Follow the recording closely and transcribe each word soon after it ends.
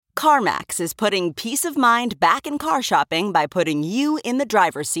CarMax is putting peace of mind back in car shopping by putting you in the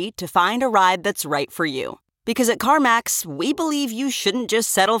driver's seat to find a ride that's right for you. Because at CarMax, we believe you shouldn't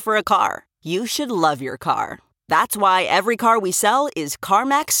just settle for a car. You should love your car. That's why every car we sell is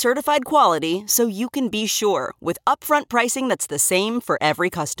CarMax certified quality, so you can be sure with upfront pricing that's the same for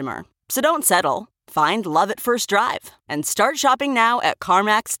every customer. So don't settle. Find love at first drive and start shopping now at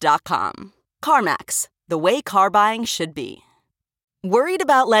CarMax.com. CarMax, the way car buying should be. Worried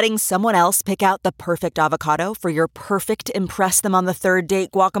about letting someone else pick out the perfect avocado for your perfect impress them on the third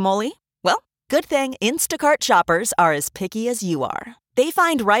date guacamole? Well, good thing Instacart shoppers are as picky as you are. They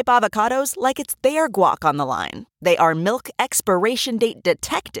find ripe avocados like it's their guac on the line. They are milk expiration date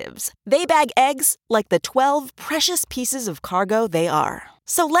detectives. They bag eggs like the 12 precious pieces of cargo they are.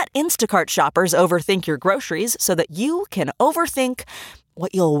 So let Instacart shoppers overthink your groceries so that you can overthink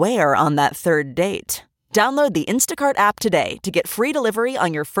what you'll wear on that third date. Download the Instacart app today to get free delivery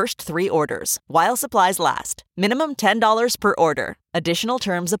on your first 3 orders, while supplies last. Minimum $10 per order. Additional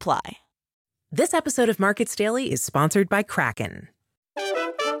terms apply. This episode of Markets Daily is sponsored by Kraken.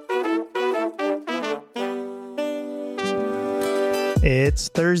 It's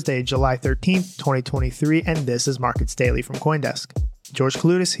Thursday, July 13th, 2023, and this is Markets Daily from CoinDesk. George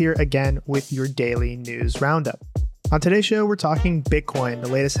Kaloudis here again with your daily news roundup. On today's show, we're talking Bitcoin, the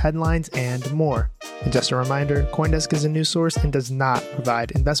latest headlines, and more. And just a reminder, CoinDesk is a news source and does not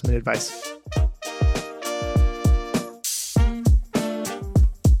provide investment advice.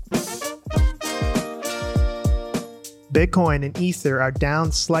 Bitcoin and Ether are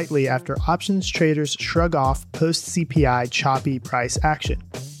down slightly after options traders shrug off post-CPI choppy price action.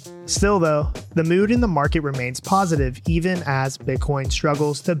 Still though, the mood in the market remains positive even as Bitcoin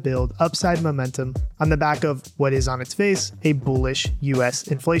struggles to build upside momentum on the back of what is on its face a bullish US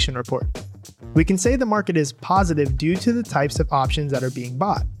inflation report. We can say the market is positive due to the types of options that are being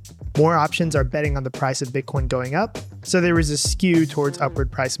bought. More options are betting on the price of Bitcoin going up, so there is a skew towards upward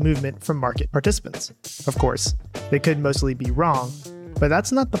price movement from market participants. Of course, they could mostly be wrong, but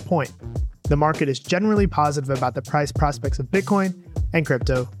that's not the point. The market is generally positive about the price prospects of Bitcoin and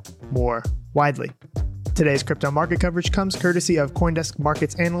crypto more widely. Today's crypto market coverage comes courtesy of CoinDesk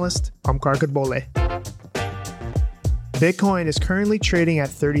Markets analyst Omkar Godbole. Bitcoin is currently trading at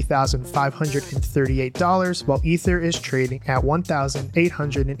 $30,538, while Ether is trading at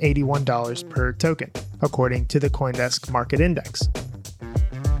 $1,881 per token, according to the CoinDesk Market Index.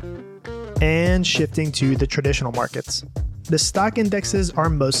 And shifting to the traditional markets. The stock indexes are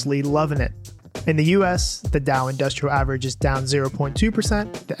mostly loving it. In the US, the Dow Industrial Average is down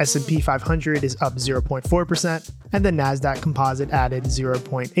 0.2%, the S&P 500 is up 0.4%, and the Nasdaq Composite added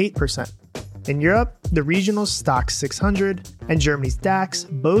 0.8%. In Europe, the regional Stoxx 600 and Germany's DAX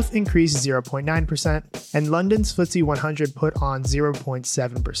both increased 0.9%, and London's FTSE 100 put on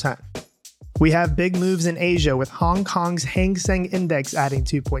 0.7%. We have big moves in Asia with Hong Kong's Hang Seng Index adding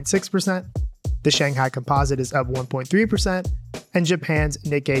 2.6%, the Shanghai Composite is up 1.3%, and Japan's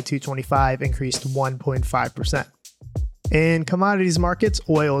Nikkei 225 increased 1.5%. In commodities markets,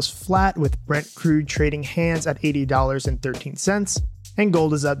 oil is flat with Brent crude trading hands at $80.13, and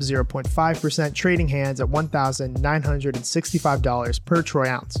gold is up 0.5%, trading hands at $1,965 per troy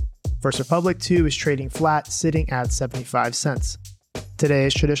ounce. First Republic 2 is trading flat, sitting at 75 cents.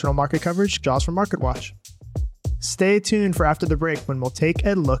 Today's traditional market coverage draws from MarketWatch. Stay tuned for after the break when we'll take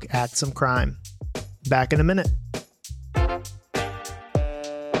a look at some crime. Back in a minute.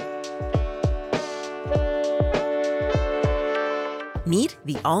 Meet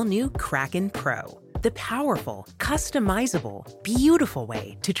the all-new Kraken Pro, the powerful, customizable, beautiful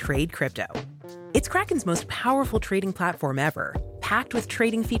way to trade crypto. It's Kraken's most powerful trading platform ever, packed with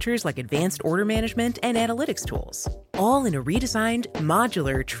trading features like advanced order management and analytics tools, all in a redesigned,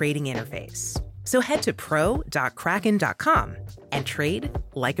 modular trading interface. So head to pro.kraken.com and trade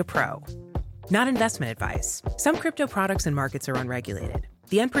like a pro. Not investment advice. Some crypto products and markets are unregulated.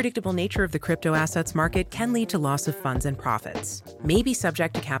 The unpredictable nature of the crypto assets market can lead to loss of funds and profits. May be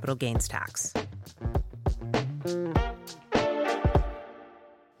subject to capital gains tax.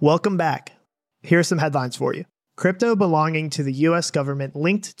 Welcome back. Here are some headlines for you. Crypto belonging to the US government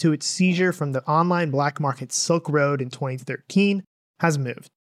linked to its seizure from the online black market Silk Road in 2013 has moved.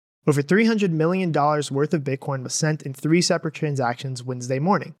 Over $300 million worth of Bitcoin was sent in 3 separate transactions Wednesday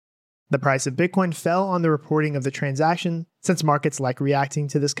morning. The price of Bitcoin fell on the reporting of the transaction since markets like reacting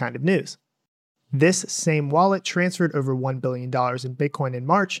to this kind of news. This same wallet transferred over $1 billion in Bitcoin in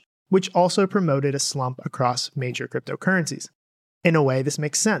March, which also promoted a slump across major cryptocurrencies. In a way, this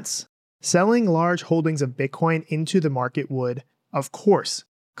makes sense. Selling large holdings of Bitcoin into the market would, of course,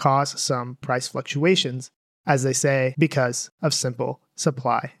 cause some price fluctuations, as they say, because of simple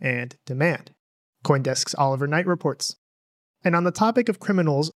supply and demand. CoinDesk's Oliver Knight reports. And on the topic of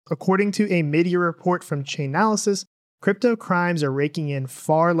criminals, according to a mid-year report from Chainalysis, crypto crimes are raking in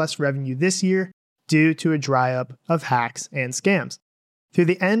far less revenue this year due to a dry-up of hacks and scams. Through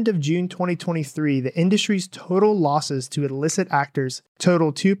the end of June 2023, the industry's total losses to illicit actors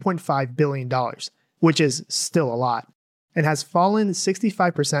total $2.5 billion, which is still a lot, and has fallen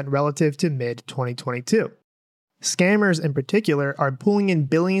 65% relative to mid-2022. Scammers in particular are pulling in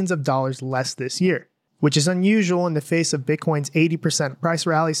billions of dollars less this year, which is unusual in the face of Bitcoin's 80% price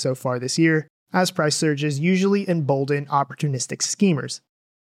rally so far this year, as price surges usually embolden opportunistic schemers.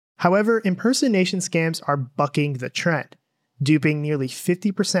 However, impersonation scams are bucking the trend, duping nearly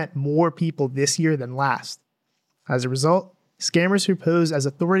 50% more people this year than last. As a result, scammers who pose as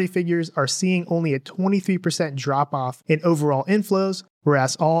authority figures are seeing only a 23% drop-off in overall inflows,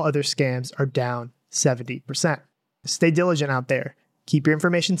 whereas all other scams are down 70%. Stay diligent out there, keep your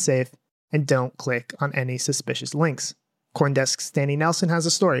information safe, and don't click on any suspicious links. CoinDesk's Danny Nelson has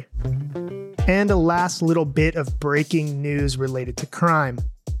a story. And a last little bit of breaking news related to crime.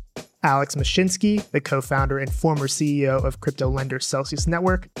 Alex Mashinsky, the co-founder and former CEO of crypto lender Celsius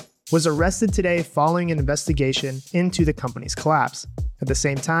Network, was arrested today following an investigation into the company's collapse. At the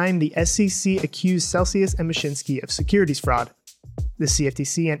same time, the SEC accused Celsius and Mashinsky of securities fraud. The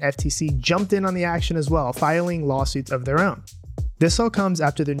CFTC and FTC jumped in on the action as well, filing lawsuits of their own. This all comes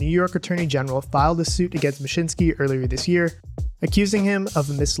after the New York Attorney General filed a suit against Mashinsky earlier this year, accusing him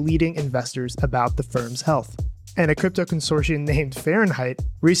of misleading investors about the firm's health. And a crypto consortium named Fahrenheit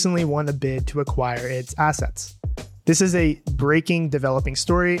recently won a bid to acquire its assets. This is a breaking, developing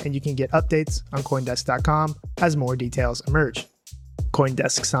story, and you can get updates on CoinDesk.com as more details emerge.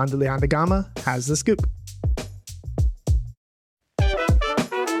 CoinDesk's Sandy Leon Gama has the scoop.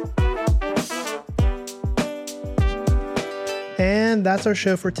 And that's our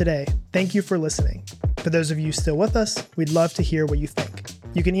show for today. Thank you for listening. For those of you still with us, we'd love to hear what you think.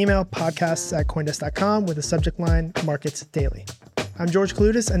 You can email podcasts@coindesk.com with the subject line Markets Daily. I'm George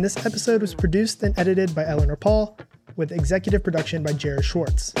Kaloutis, and this episode was produced and edited by Eleanor Paul, with executive production by Jared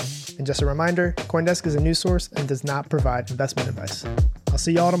Schwartz. And just a reminder, CoinDesk is a news source and does not provide investment advice. I'll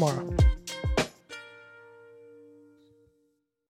see y'all tomorrow.